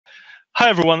Hi,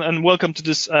 everyone, and welcome to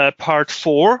this part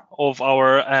 4 of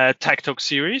our Tech Talk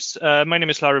series. My name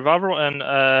is Larry Vavro,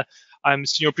 and I'm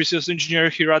Senior Pre-Sales Engineer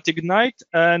here at Ignite.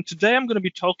 And today I'm going to be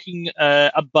talking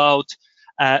about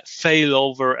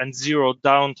failover and zero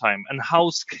downtime and how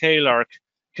ScaleArc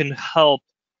can help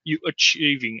you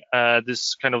achieving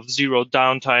this kind of zero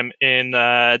downtime in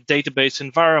a database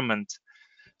environment.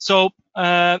 So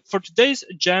for today's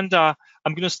agenda,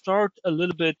 I'm going to start a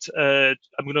little bit. I'm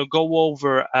going to go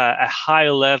over a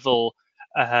high-level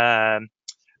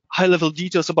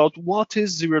details about what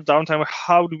is zero downtime.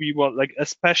 How do we want, like,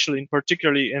 especially in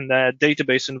particularly in the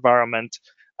database environment,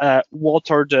 what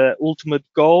are the ultimate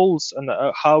goals and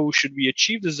how should we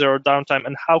achieve the zero downtime,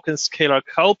 and how can ScaleArc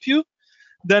help you?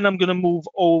 Then I'm going to move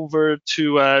over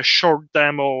to a short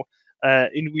demo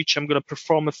in which I'm going to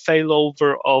perform a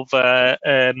failover of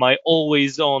my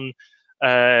always-on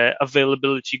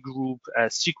availability group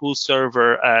SQL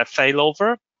Server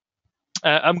failover.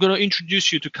 I'm going to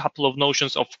introduce you to a couple of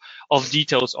notions of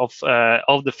details of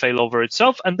the failover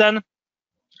itself, and then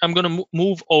I'm going to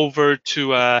move over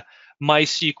to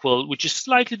MySQL, which is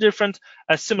slightly different,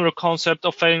 a similar concept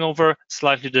of failover,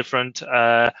 slightly different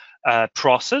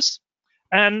process.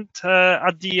 And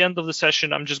at the end of the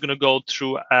session, I'm just going to go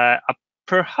through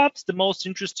perhaps the most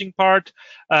interesting part,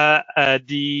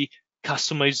 the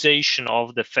customization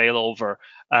of the failover.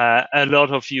 A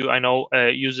lot of you, I know,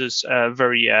 uses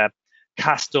very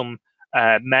custom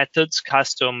methods,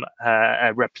 custom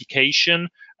replication,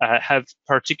 have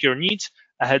particular needs.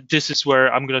 This is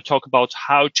where I'm going to talk about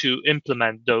how to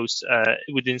implement those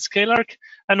within ScaleArc,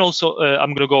 and also I'm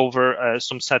going to go over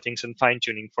some settings and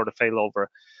fine-tuning for the failover.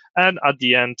 And at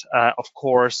the end, of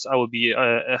course, I will be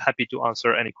happy to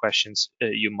answer any questions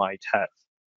you might have.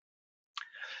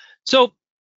 So,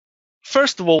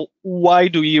 first of all, why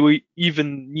do we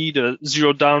even need a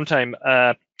zero downtime?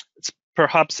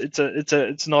 Perhaps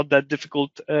it's not that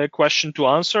difficult question to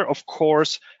answer. Of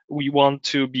course, we want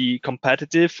to be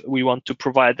competitive. We want to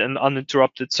provide an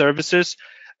uninterrupted services,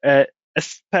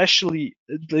 especially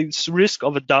the risk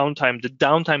of a downtime. The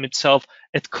downtime itself,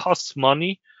 it costs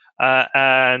money.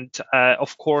 And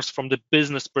of course, from the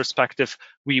business perspective,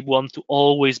 we want to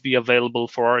always be available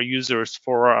for our users,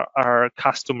 for our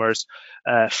customers,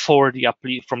 from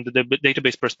the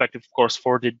database perspective, of course,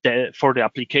 for the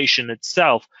application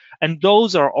itself. And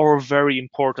those are all very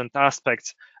important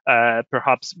aspects,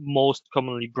 perhaps most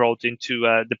commonly brought into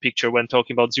the picture when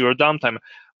talking about zero downtime.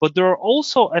 But there are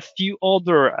also a few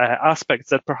other aspects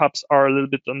that perhaps are a little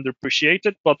bit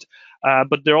underappreciated, but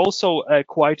they're also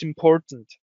quite important.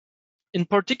 In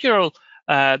particular,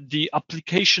 the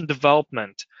application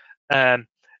development.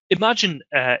 Imagine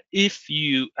if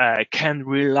you can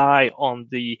rely on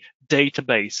the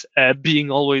database being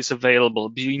always available,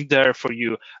 being there for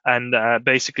you, and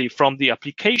basically from the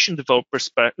application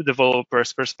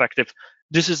developer's perspective,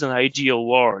 this is an ideal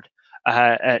world.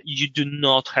 You do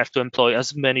not have to employ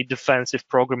as many defensive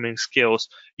programming skills.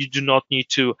 You do not need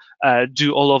to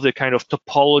do all of the kind of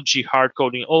topology, hard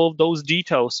coding, all of those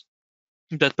details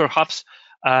that perhaps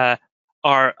are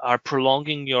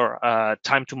prolonging your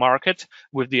time to market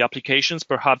with the applications.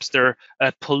 Perhaps they're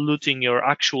polluting your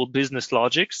actual business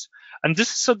logics, and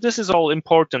this is all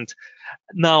important.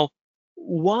 Now,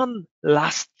 one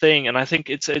last thing, and I think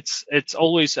it's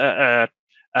always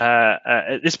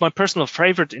it's my personal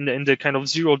favorite in the kind of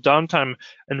zero downtime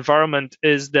environment,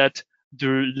 is that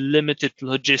the limited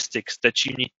logistics that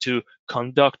you need to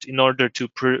conduct in order to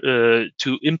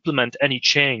implement any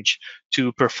change,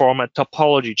 to perform a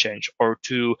topology change, or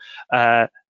to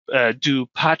do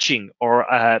patching, or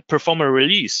perform a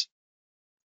release.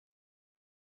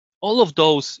 All of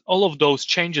those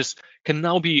changes can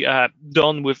now be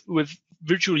done with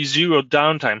virtually zero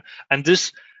downtime, and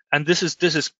this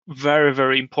is very,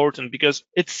 very important, because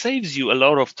it saves you a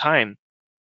lot of time.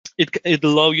 It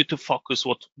allows you to focus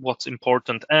what's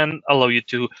important, and allow you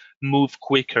to move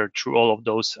quicker through all of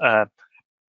those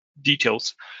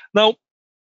details. Now,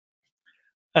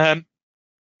 and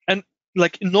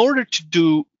like, in order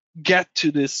to get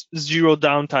to this zero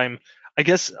downtime, I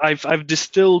guess I've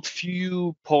distilled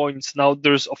few points. Now,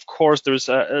 there's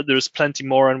plenty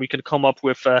more, and we can come up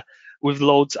with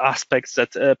loads aspects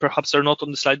that perhaps are not on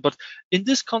the slide. But in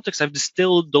this context, I've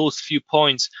distilled those few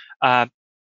points.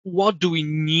 What do we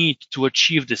need to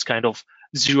achieve this kind of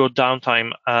zero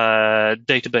downtime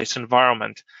database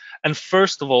environment? And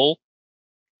first of all,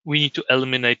 we need to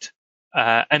eliminate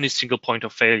any single point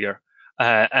of failure.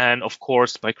 And of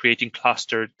course, by creating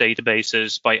clustered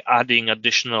databases, by adding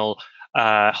additional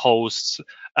hosts,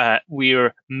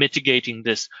 we're mitigating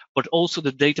this. But also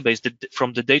the database,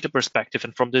 from the data perspective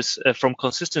and from this from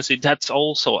consistency, that's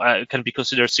also can be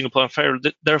considered single point of failure.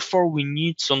 Therefore, we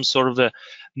need some sort of a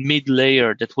mid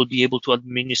layer that will be able to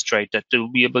administrate that, that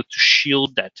will be able to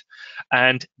shield that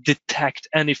and detect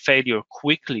any failure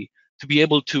quickly, to be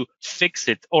able to fix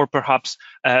it, or perhaps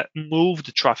move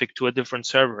the traffic to a different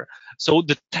server. So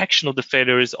detection of the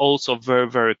failure is also very,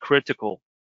 very critical.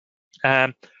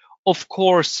 Of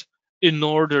course, in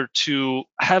order to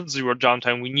have zero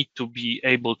downtime, we need to be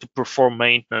able to perform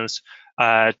maintenance,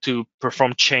 to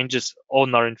perform changes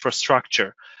on our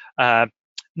infrastructure.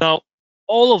 Now,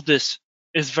 all of this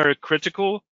is very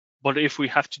critical, but if we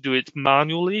have to do it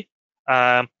manually,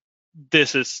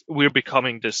 we're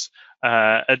becoming this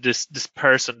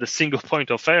person, the single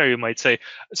point of failure, you might say.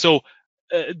 So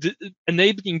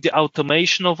enabling the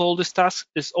automation of all these tasks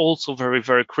is also very,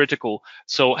 very critical.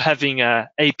 So having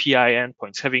API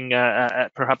endpoints, having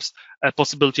perhaps a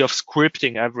possibility of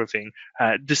scripting everything,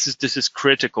 this is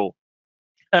critical.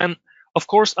 And of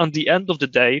course, on the end of the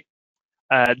day,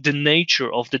 the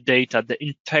nature of the data, the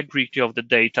integrity of the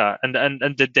data, and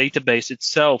the database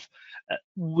itself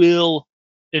will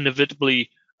inevitably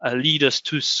lead us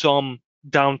to some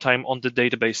downtime on the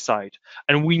database side,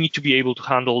 and we need to be able to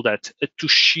handle that, to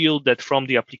shield that from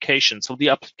the application. So the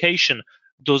application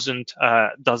doesn't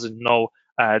know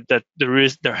that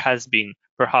there has been,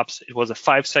 perhaps it was a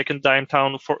 5-second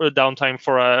downtime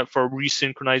for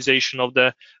resynchronization of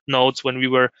the nodes when we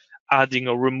were adding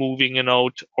or removing a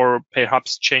node, or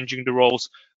perhaps changing the roles.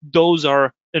 Those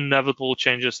are inevitable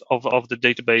changes of the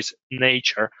database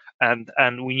nature,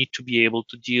 and we need to be able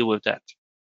to deal with that.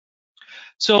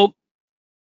 So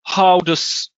how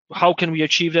can we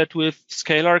achieve that with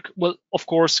ScaleArc? Well, of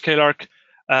course, ScaleArc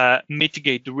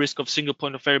mitigate the risk of single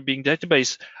point of failure being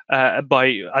database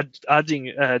by adding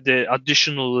the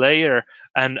additional layer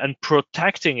and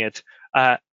protecting it.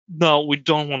 No, we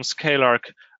don't want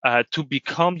ScaleArc to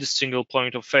become the single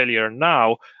point of failure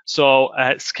now. So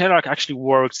ScaleArc actually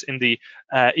works in the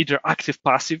either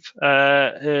active-passive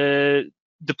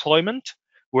deployment,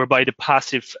 whereby the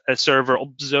passive server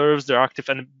observes the active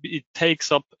and it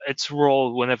takes up its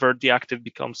role whenever the active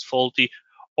becomes faulty,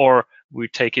 or we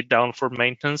take it down for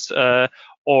maintenance,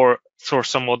 or for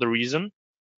some other reason.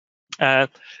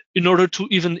 In order to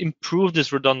even improve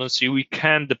this redundancy, we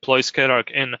can deploy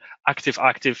ScaleArc in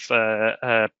active-active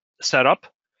setup,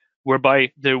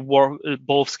 whereby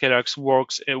both ScaleArcs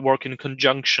work in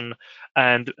conjunction,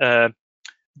 and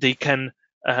they can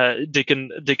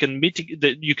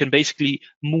mitigate. You can basically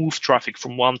move traffic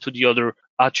from one to the other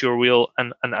at your will,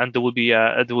 and there will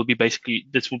be basically,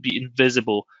 this will be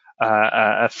invisible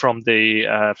from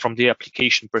the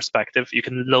application perspective. You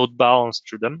can load balance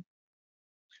through them.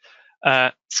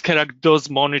 ScaleArc does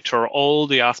monitor all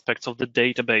the aspects of the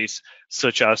database,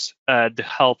 such as the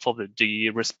health of it,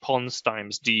 the response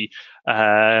times, the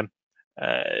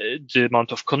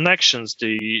amount of connections,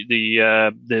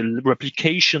 the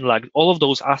replication lag. All of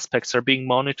those aspects are being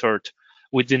monitored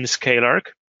within ScaleArc,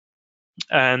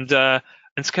 and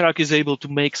ScaleArc is able to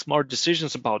make smart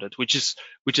decisions about it, which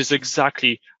is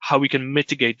exactly how we can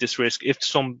mitigate this risk. If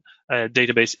some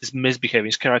database is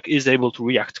misbehaving, ScaleArc is able to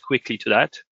react quickly to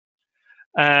that.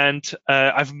 And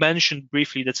I've mentioned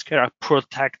briefly that ScaleArc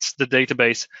protects the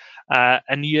database,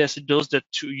 and yes, it does that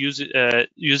to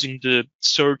using the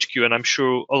search queue. And I'm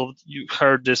sure all of you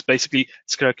heard this. Basically,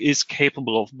 ScaleArc is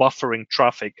capable of buffering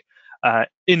traffic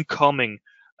incoming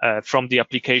from the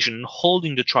application,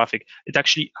 holding the traffic. It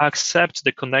actually accepts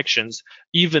the connections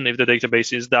even if the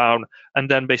database is down,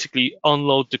 and then basically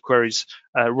unload the queries,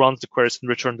 runs the queries, and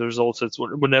return the results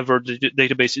whenever the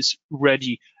database is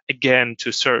ready again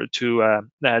to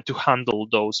handle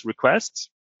those requests.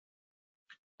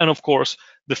 And of course,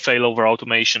 the failover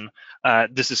automation.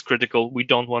 This is critical. We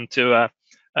don't want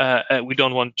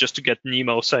just to get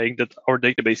Nemo saying that our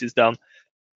database is down.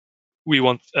 We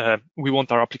want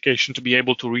our application to be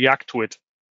able to react to it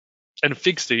and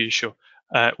fix the issue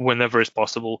whenever it's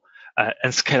possible,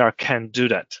 and ScaleArc can do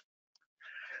that.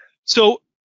 So,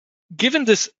 given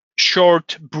this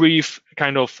short, brief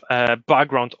kind of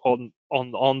background on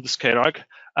the ScaleArc,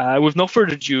 with no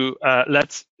further ado,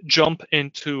 let's jump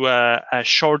into a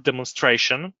short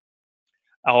demonstration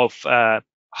of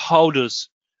how does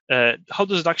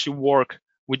it actually work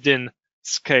within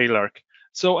ScaleArc.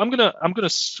 So I'm gonna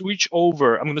switch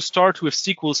over. I'm gonna start with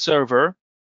SQL Server.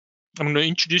 I'm gonna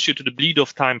introduce you to the bleed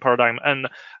off time paradigm, and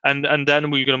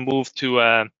then we're gonna move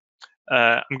to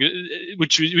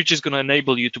which is gonna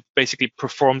enable you to basically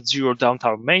perform zero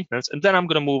downtime maintenance. And then I'm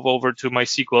gonna move over to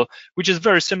MySQL, which is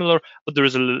very similar, but there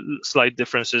is a slight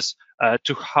differences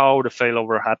to how the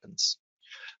failover happens.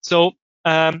 So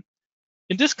in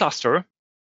this cluster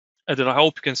that I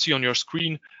hope you can see on your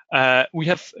screen, we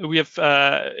have if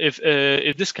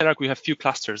this ScaleArc, we have few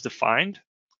clusters defined.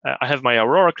 I have my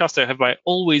Aurora cluster, I have my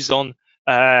always-on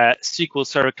SQL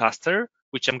Server cluster,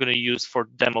 which I'm going to use for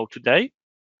demo today,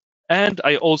 and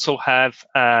I also have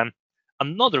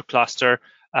another cluster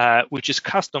which is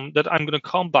custom that I'm going to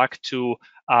come back to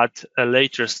at a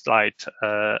later slide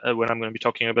when I'm going to be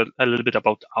talking about a little bit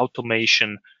about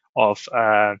automation of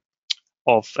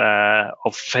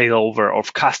failover,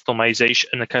 of customization,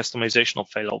 and the customization of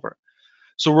failover.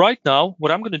 So right now,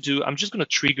 what I'm going to do, I'm just going to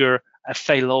trigger a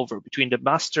failover between the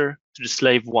master to the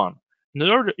slave one.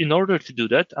 In order to do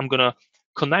that, I'm going to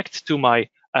connect to my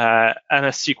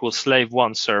NS SQL slave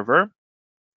one server.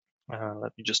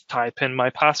 Let me just type in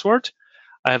my password.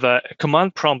 I have a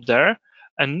command prompt there,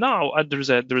 and now there is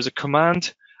a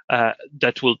command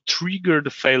that will trigger the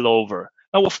failover.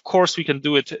 Now, of course, we can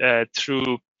do it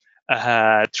through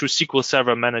SQL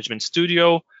Server Management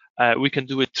Studio. We can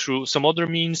do it through some other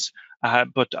means,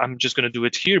 but I'm just going to do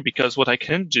it here because what I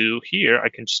can do here, I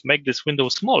can just make this window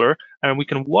smaller, and we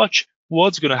can watch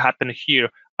what's going to happen here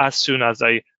as soon as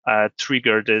I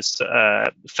trigger this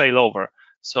failover.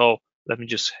 So let me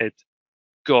just hit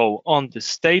go on this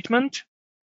statement,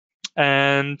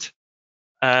 and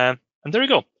there we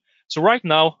go. So right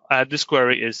now, this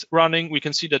query is running. We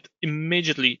can see that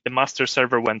immediately the master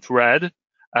server went red,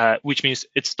 which means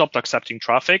it stopped accepting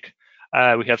traffic.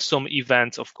 We have some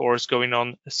events, of course, going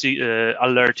on,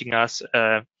 alerting us,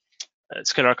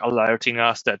 ScaleArc alerting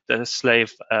us that the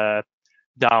slave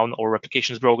down or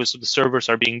replication is broken, so the servers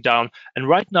are being down. And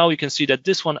right now you can see that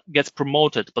this one gets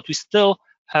promoted, but we still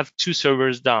have 2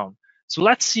 servers down. So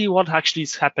let's see what actually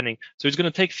is happening. So it's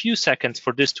going to take a few seconds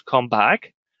for this to come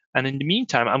back. And in the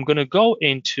meantime, I'm going to go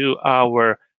into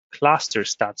our cluster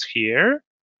stats here.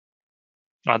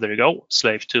 There you go.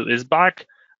 Slave 2 is back,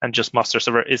 and just master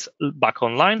server is back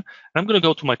online. And I'm going to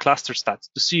go to my cluster stats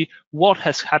to see what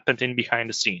has happened in behind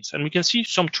the scenes. And we can see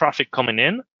some traffic coming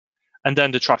in, and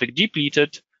then the traffic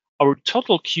depleted. Our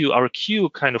total queue, our queue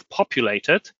kind of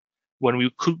populated when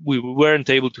we weren't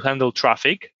able to handle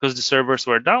traffic because the servers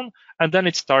were down, and then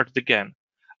it started again.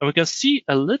 And we can see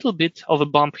a little bit of a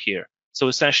bump here. So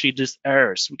essentially these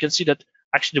errors, we can see that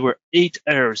actually there were 8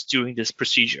 errors during this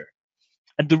procedure.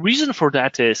 And the reason for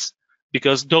that is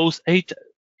because those 8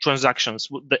 transactions,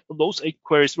 those 8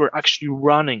 queries were actually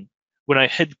running when I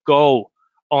hit go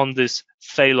on this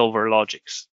failover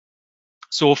logics.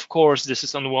 So of course this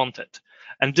is unwanted.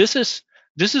 And this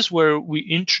is where we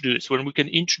can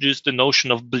introduce the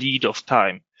notion of bleed of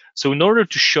time. So in order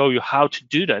to show you how to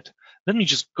do that, let me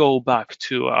just go back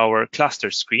to our cluster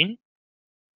screen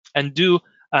and do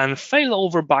and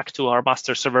failover back to our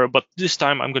master server, but this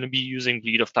time I'm going to be using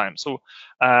bleed of time. So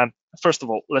first of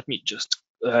all, let me just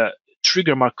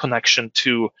trigger my connection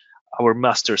to our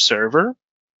master server.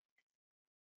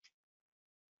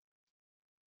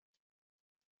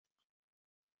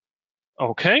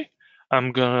 Okay,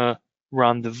 I'm gonna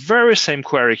run the very same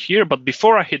query here, but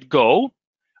before I hit go,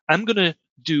 I'm gonna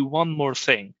do one more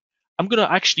thing. I'm gonna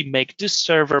actually make this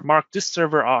server, mark this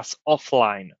server as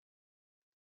offline.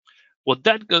 What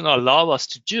that's gonna allow us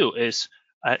to do is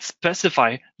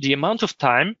specify the amount of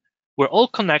time where all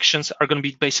connections are gonna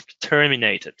be basically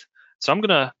terminated. So I'm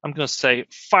gonna say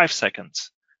 5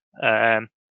 seconds.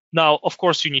 Now, of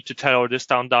course, you need to tailor this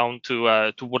down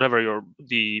to whatever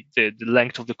the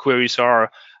length of the queries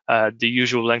are, the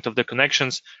usual length of the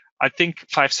connections. I think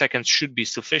 5 seconds should be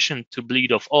sufficient to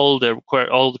bleed off all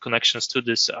the connections to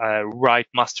this right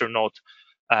master node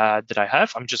that I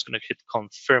have. I'm just going to hit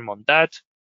confirm on that.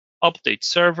 Update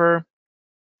server,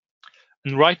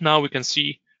 and right now we can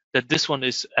see that this one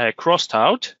is crossed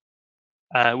out.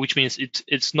 Which means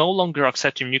it's no longer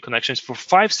accepting new connections for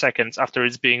 5 seconds after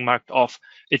it's being marked off.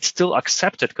 It's still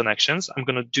accepted connections. I'm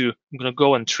gonna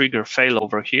go and trigger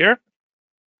failover here,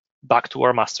 back to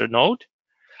our master node.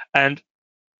 And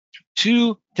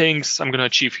 2 things I'm gonna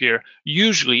achieve here.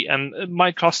 Usually, and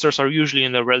my clusters are usually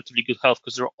in a relatively good health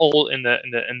because they're all in the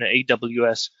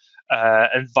AWS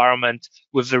environment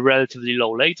with a relatively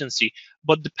low latency.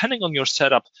 But depending on your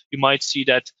setup, you might see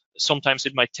that sometimes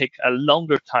it might take a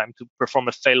longer time to perform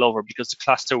a failover because the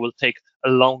cluster will take a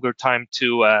longer time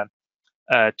to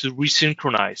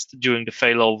resynchronize during the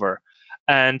failover.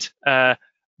 And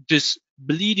this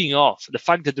bleeding off, the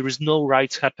fact that there is no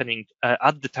writes happening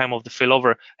at the time of the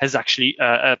failover has actually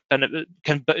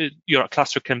your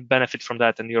cluster can benefit from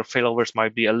that, and your failovers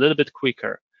might be a little bit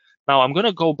quicker. Now I'm going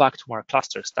to go back to our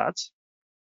cluster stats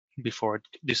before it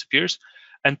disappears.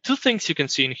 And 2 things you can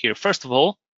see in here. First of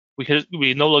all,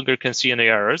 we no longer can see any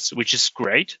errors, which is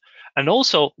great. And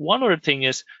also, one other thing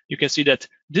is you can see that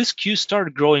this queue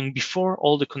started growing before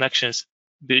all the connections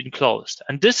been closed.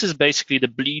 And this is basically the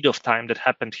bleed of time that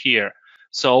happened here.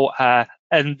 So,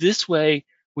 and this way,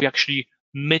 we actually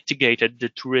mitigated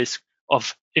the risk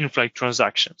of in-flight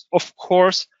transactions. Of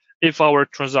course, if our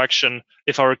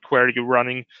query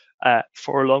running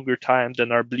for a longer time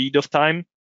than our bleed of time,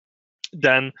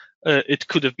 then it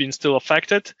could have been still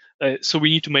affected. So we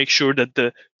need to make sure that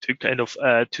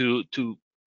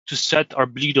to set our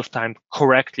bleed of time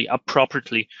correctly,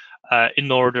 appropriately,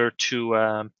 in order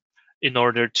to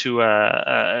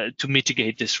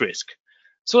mitigate this risk.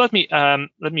 So let me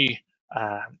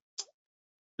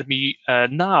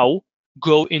now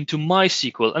go into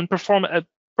MySQL and perform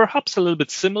perhaps a little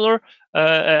bit similar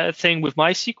thing with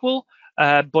MySQL,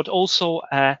 but also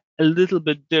a little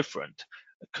bit different,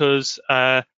 because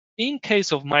in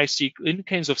case of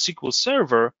SQL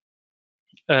Server,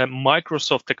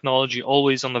 Microsoft Technology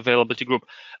Always On Availability Group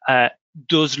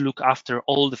does look after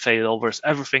all the failovers,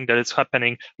 everything that is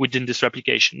happening within this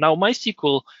replication. Now,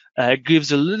 MySQL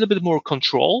gives a little bit more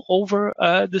control over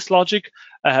this logic,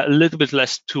 a little bit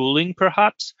less tooling,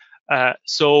 perhaps.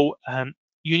 So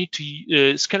you need to.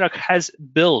 ScaleArc has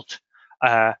built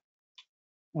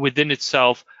within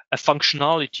itself a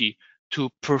functionality to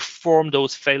perform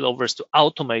those failovers, to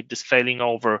automate this failing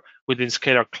over within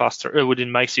ScaleArc cluster, within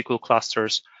MySQL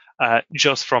clusters,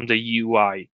 just from the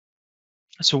UI.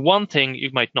 So one thing you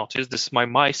might notice, this is my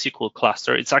MySQL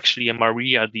cluster. It's actually a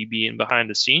MariaDB in behind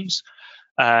the scenes,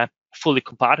 fully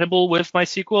compatible with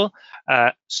MySQL.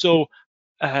 So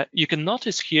you can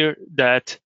notice here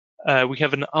that we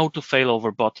have an auto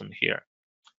failover button here.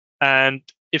 And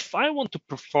if I want to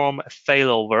perform a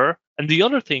failover, and the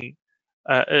other thing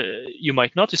you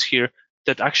might notice here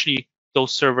that actually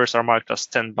those servers are marked as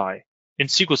standby. In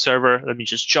SQL Server, let me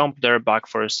just jump there back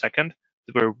for a second.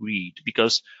 They were read,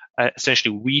 because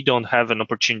essentially we don't have an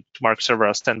opportunity to mark server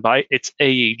as standby. It's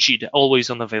AAG, the Always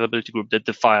On Availability Group, that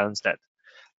defines that.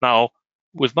 Now,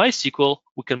 with MySQL,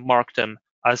 we can mark them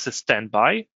as a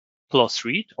standby plus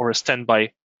read, or a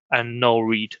standby and no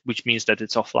read, which means that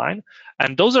it's offline.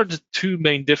 And those are the two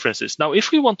main differences. Now,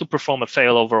 if we want to perform a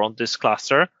failover on this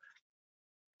cluster,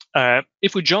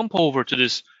 if we jump over to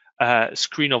this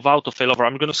screen of auto failover,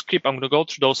 I'm going to go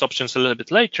through those options a little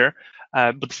bit later.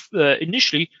 But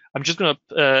initially, I'm just going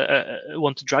to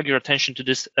want to drag your attention to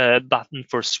this button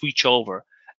for switch over.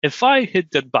 If I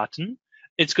hit that button,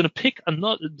 it's going to pick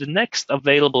the next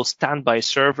available standby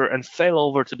server and fail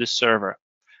over to this server.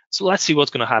 So let's see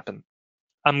what's going to happen.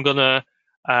 I'm going to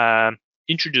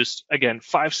introduce, again,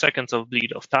 5 seconds of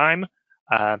bleed of time.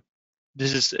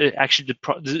 This is actually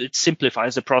it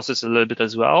simplifies the process a little bit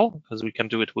as well, because we can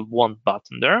do it with one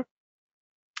button there. And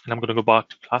I'm going to go back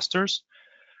to clusters.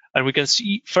 And we can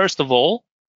see, first of all,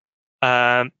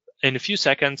 in a few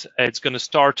seconds, it's going to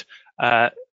start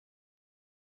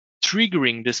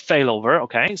triggering this failover.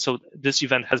 Okay, so this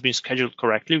event has been scheduled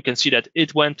correctly. We can see that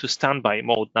it went to standby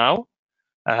mode now.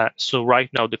 So right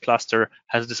now, the cluster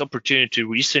has this opportunity to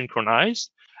resynchronize.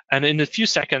 And in a few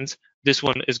seconds, this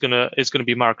one is gonna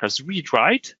be marked as read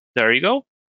write. There you go,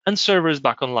 and server is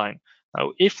back online.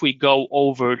 Now, if we go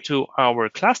over to our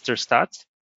cluster stats,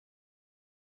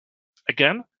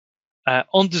 again,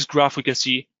 on this graph we can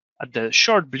see at the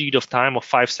short bleed of time of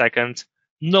 5 seconds,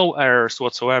 no errors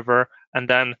whatsoever. And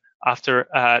then after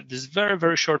this very,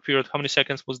 very short period, how many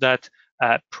seconds was that?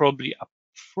 Probably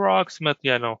approximately,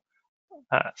 I don't know,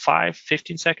 5,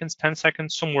 15 seconds, 10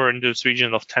 seconds, somewhere in this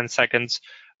region of 10 seconds.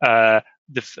 The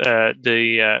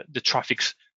traffic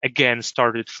again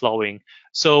started flowing.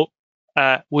 So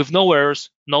with no errors,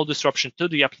 no disruption to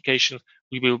the application,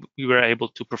 we were able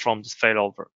to perform this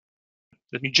failover.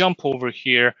 Let me jump over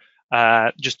here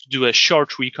just to do a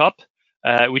short recap.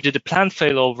 We did a planned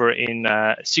failover in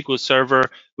SQL Server.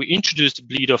 We introduced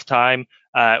bleed of time.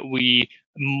 As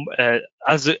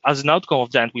an outcome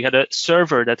of that, we had a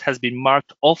server that has been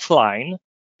marked offline,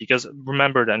 because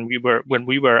remember then when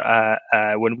we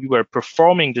were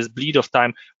performing this bleed of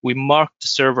time, we marked the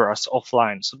server as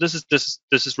offline. So this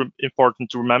is important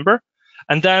to remember.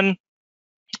 And then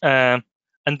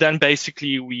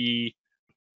basically we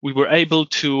were able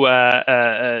to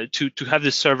have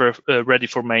this server ready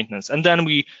for maintenance. And then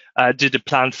we did a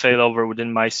planned failover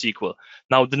within MySQL.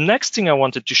 Now, the next thing I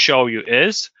wanted to show you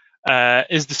is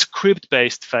the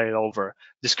script-based failover,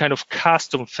 this kind of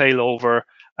custom failover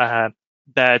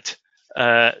that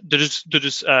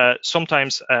is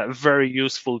sometimes very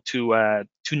useful to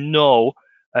know,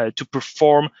 to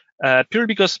perform, purely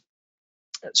because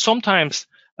sometimes,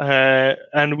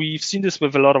 and we've seen this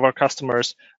with a lot of our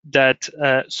customers, that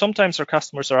sometimes our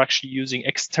customers are actually using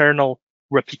external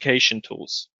replication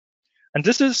tools. And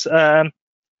this is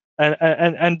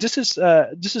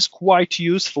this is quite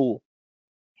useful,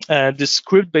 this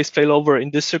script-based failover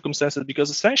in these circumstances, because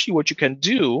essentially what you can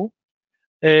do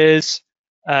is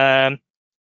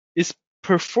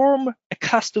perform a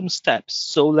custom steps.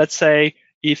 So let's say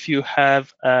if you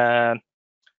have a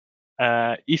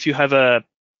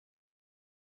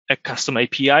custom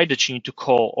API that you need to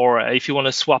call, or if you want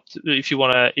to swap, if you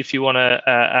want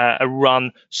to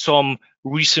run some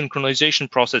resynchronization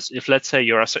process. If let's say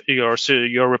your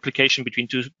replication between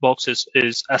two boxes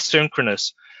is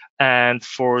asynchronous, and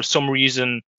for some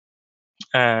reason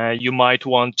you might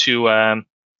want to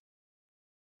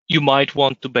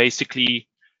basically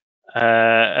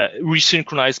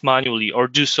resynchronize manually or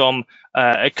do some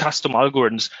custom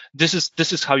algorithms. This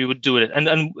is how you would do it.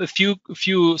 And a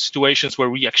few situations where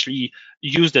we actually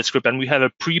use that script, and we have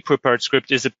a pre-prepared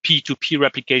script, is a P2P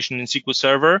replication in SQL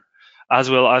Server, as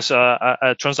well as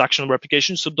a transactional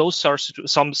replication. So those are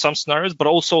some scenarios, but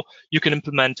also you can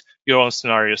implement your own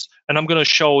scenarios. And I'm going to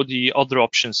show the other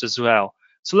options as well.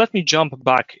 So let me jump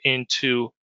back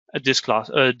into this class,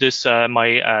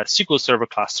 my SQL Server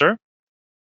cluster.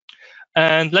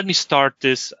 And let me start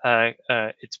this.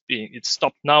 It's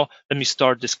stopped now. Let me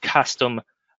start this custom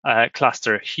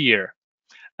cluster here.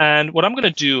 And what I'm going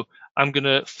to do, I'm going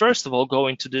to first of all go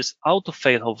into this auto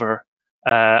failover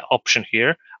option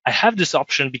here. I have this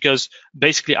option because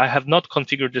basically I have not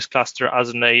configured this cluster as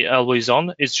an always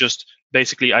on. It's just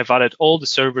basically I've added all the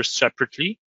servers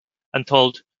separately and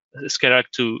told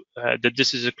ScaleArc that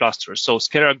this is a cluster. So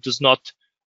ScaleArc does not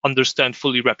understand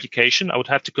fully replication. I would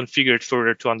have to configure it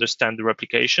further to understand the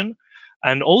replication.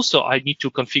 And also I need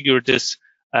to configure this,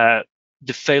 the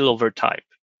failover type.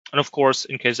 And of course,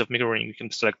 in case of mirroring, we can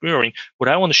select mirroring. What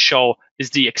I want to show is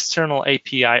the external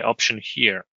API option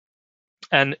here.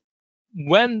 And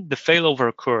when the failover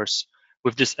occurs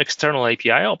with this external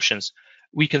API options,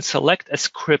 we can select a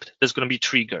script that's going to be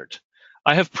triggered.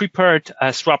 I have prepared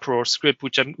a swap row script,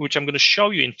 which I'm going to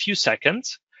show you in a few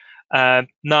seconds.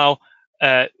 Now,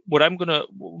 what I'm going to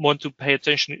want to pay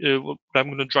attention, what I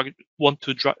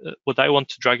want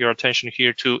to drag your attention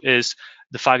here to is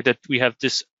the fact that we have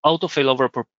this auto failover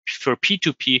for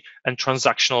P2P and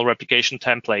transactional replication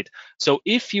template. So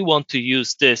if you want to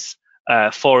use this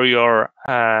for your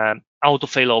auto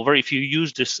failover, if you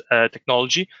use this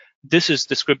technology, this is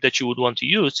the script that you would want to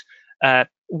use.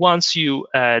 Once you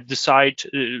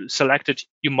select it,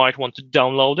 you might want to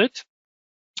download it,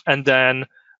 and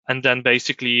then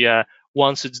basically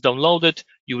once it's downloaded,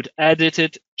 you would edit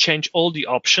it, change all the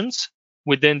options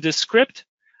within this script,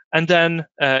 and then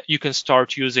you can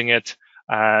start using it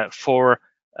for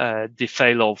the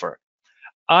failover.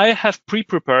 I have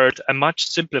pre-prepared a much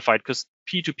simplified, because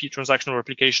P2P transactional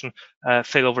replication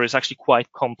failover is actually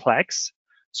quite complex.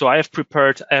 So I have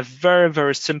prepared a very,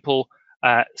 very simple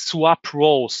swap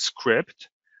role script,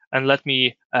 and let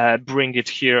me bring it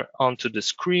here onto the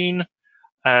screen.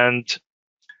 And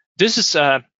this is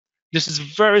a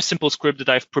very simple script that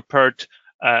I've prepared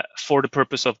for the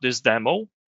purpose of this demo.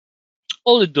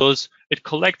 All it does, it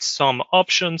collects some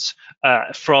options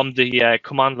from the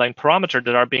command line parameter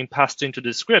that are being passed into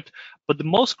the script, but the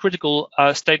most critical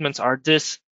statements are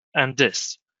this and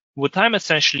this. What I'm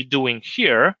essentially doing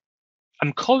here,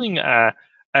 I'm calling a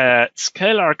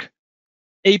ScaleArc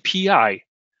API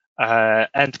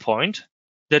endpoint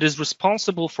that is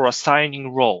responsible for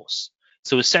assigning roles.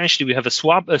 So essentially, we have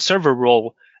a server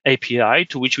role API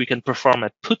to which we can perform a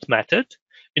put method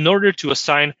in order to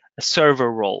assign a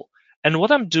server role. And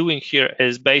what I'm doing here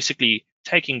is basically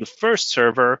taking the first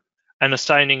server and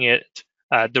assigning it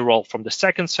the role from the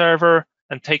second server,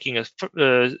 and taking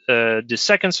the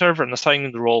second server and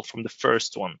assigning the role from the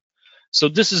first one. So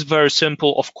this is very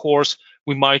simple. Of course,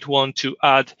 we might want to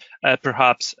add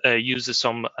perhaps use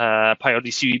some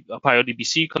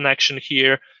PyODBC connection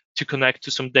here to connect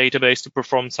to some database to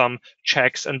perform some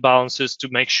checks and balances to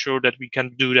make sure that we can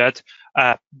do that.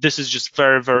 This is just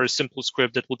very, very simple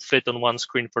script that would fit on one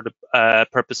screen for the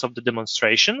purpose of the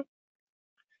demonstration.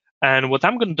 And what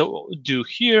I'm going to do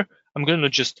here, I'm going to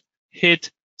just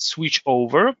hit switch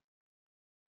over.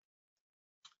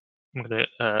 I'm going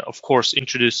to, of course,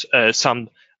 introduce some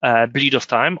bleed of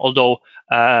time, although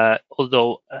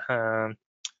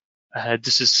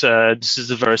this is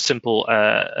a very simple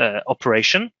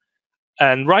operation.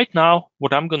 And right now,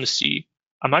 what I'm going to see,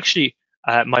 I'm actually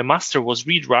my master was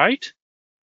read write,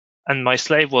 and my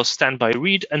slave was standby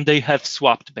read, and they have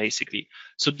swapped basically.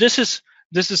 So this is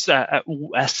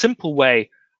a simple way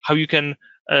how you can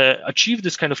achieve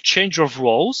this kind of change of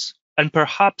roles, and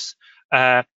perhaps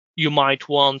you might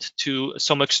want to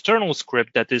some external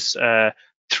script that is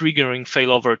triggering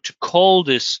failover to call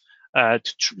this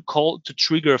to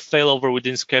trigger a failover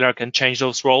within ScaleArc and change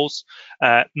those roles.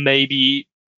 Maybe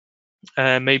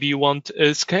you want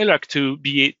ScaleArc to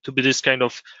be this kind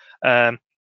of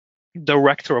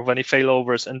director of any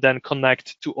failovers, and then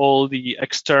connect to all the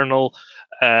external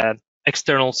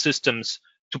systems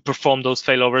to perform those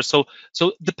failovers.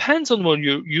 So depends on what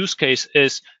your use case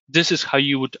is. This is how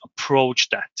you would approach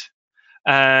that.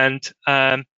 And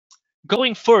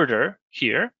going further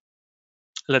here,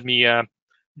 let me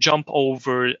jump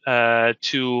over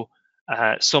to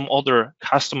some other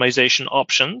customization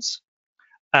options.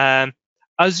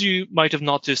 As you might have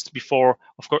noticed before,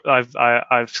 of course,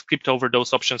 I've skipped over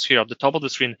those options here at the top of the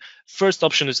screen. First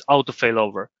option is auto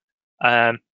failover,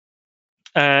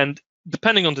 and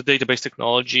depending on the database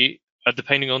technology,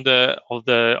 depending on the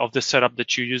setup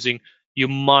that you're using, you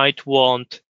might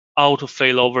want auto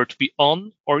failover to be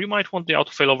on, or you might want the auto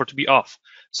failover to be off.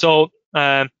 So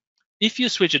if you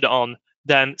switch it on,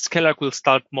 then ScaleArc will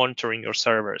start monitoring your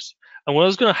servers. And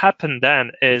what's going to happen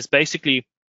then is basically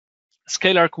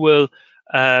ScaleArc will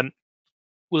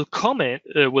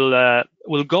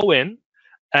go in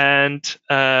and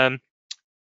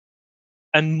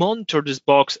monitor this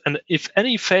box. And if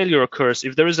any failure occurs,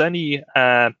 if there is any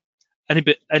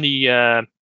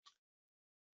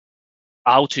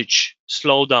outage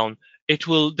slowdown, it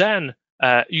will then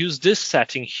use this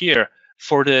setting here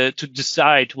to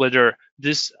decide whether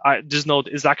this node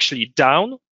is actually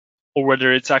down, or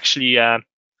whether it's actually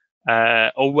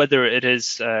or whether it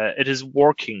is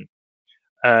working,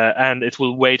 and it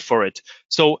will wait for it.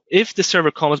 So if the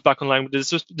server comes back online with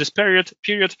this period,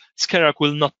 ScaleArc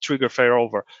will not trigger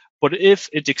failover. But if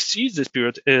it exceeds this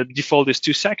period, default is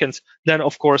 2 seconds, then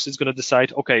of course it's going to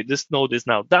decide, okay, this node is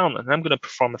now down, and I'm going to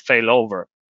perform a failover.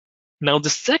 Now the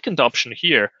second option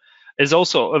here is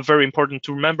also very important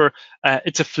to remember.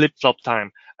 It's a flip-flop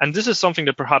time, and this is something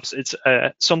that perhaps it's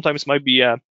sometimes might be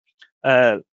a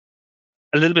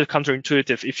little bit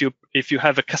counterintuitive if you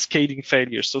have a cascading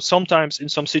failure. So sometimes in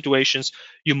some situations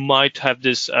you might have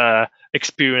this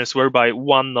experience whereby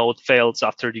one node fails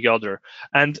after the other,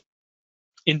 and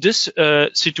in this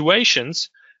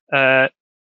situations there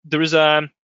is a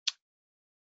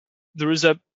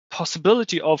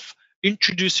possibility of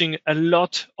introducing a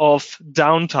lot of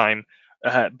downtime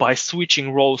by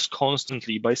switching roles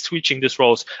constantly, by switching these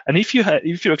roles. And if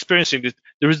you're experiencing this,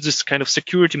 there is this kind of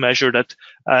security measure that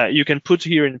you can put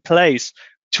here in place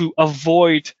to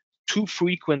avoid too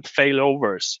frequent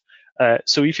failovers.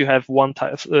 So if you have one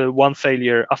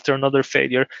failure after another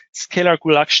failure, ScaleArc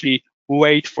will actually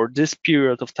wait for this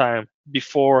period of time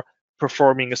before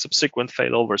performing a subsequent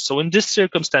failover. So in this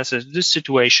circumstances, this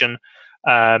situation,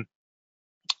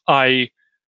 I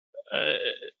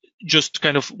just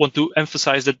kind of want to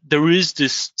emphasize that there is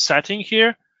this setting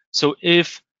here. So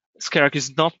if ScaleArc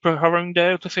is not powering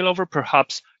the auto failover,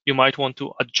 perhaps you might want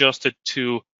to adjust it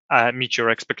to meet your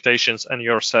expectations and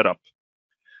your setup.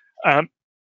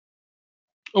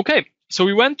 Okay, so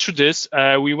we went through this.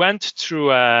 We went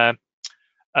through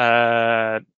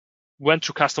custom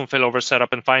failover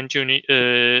setup and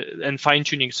fine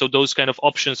tuning. So those kind of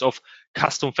options of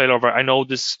custom failover. I know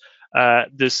this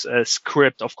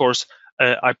script, of course.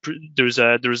 There's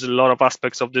a lot of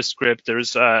aspects of this script. There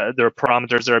are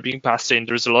parameters that are being passed in.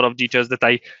 There's a lot of details that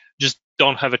I just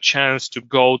don't have a chance to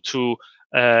go to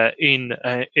in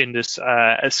this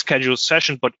scheduled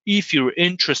session. But if you're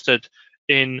interested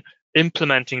in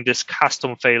implementing this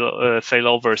custom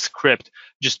failover script,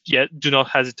 just do not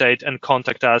hesitate and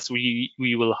contact us. We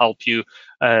will help you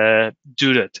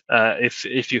do that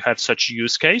if you have such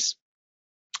use case.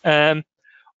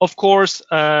 Of course.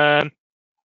 We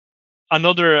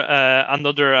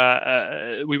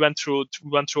went through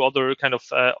other kind of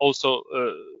also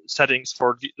settings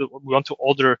we went to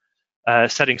other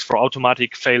settings for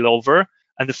automatic failover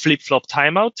and the flip-flop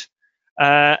timeout.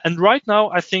 And right now,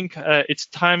 I think it's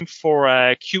time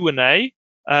for Q&A.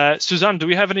 Suzanne, do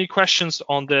we have any questions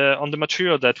on the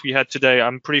material that we had today?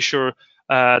 I'm pretty sure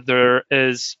there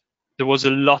was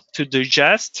a lot to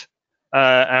digest.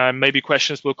 Maybe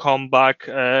questions will come back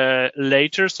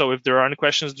later. So if there are any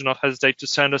questions, do not hesitate to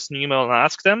send us an email and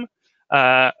ask them.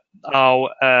 Right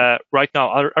now,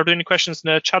 are there any questions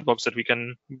in the chat box that we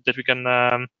can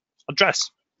address?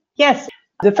 Yes.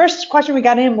 The first question we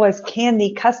got in was, can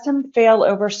the custom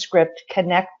failover script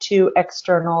connect to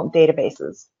external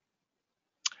databases?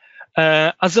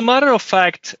 As a matter of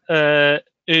fact,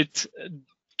 it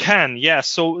can, yes.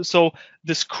 So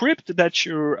the script that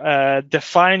you're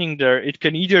defining there, it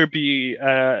can either be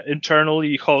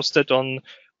internally hosted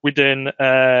within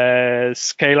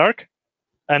ScaleArc,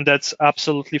 and that's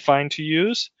absolutely fine to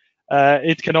use.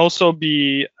 It can also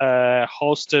be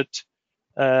hosted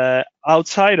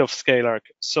outside of ScaleArc.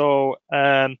 So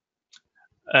in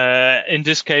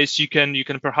this case, you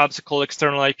can perhaps call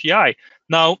external API.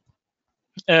 Now,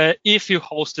 if you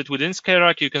host it within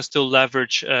ScaleArc, you can still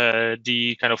leverage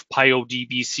the kind of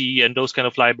PyODBC and those kind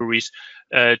of libraries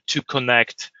to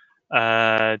connect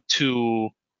to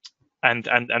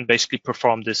and basically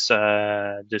perform this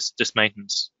this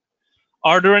maintenance.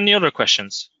 Are there any other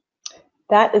questions?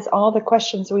 That is all the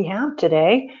questions we have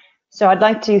today. So I'd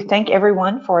like to thank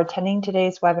everyone for attending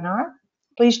today's webinar.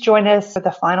 Please join us for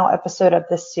the final episode of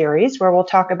this series, where we'll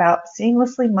talk about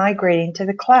seamlessly migrating to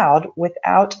the cloud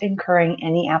without incurring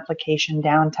any application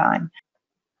downtime.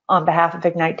 On behalf of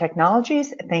Ignite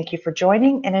Technologies, thank you for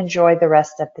joining and enjoy the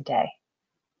rest of the day.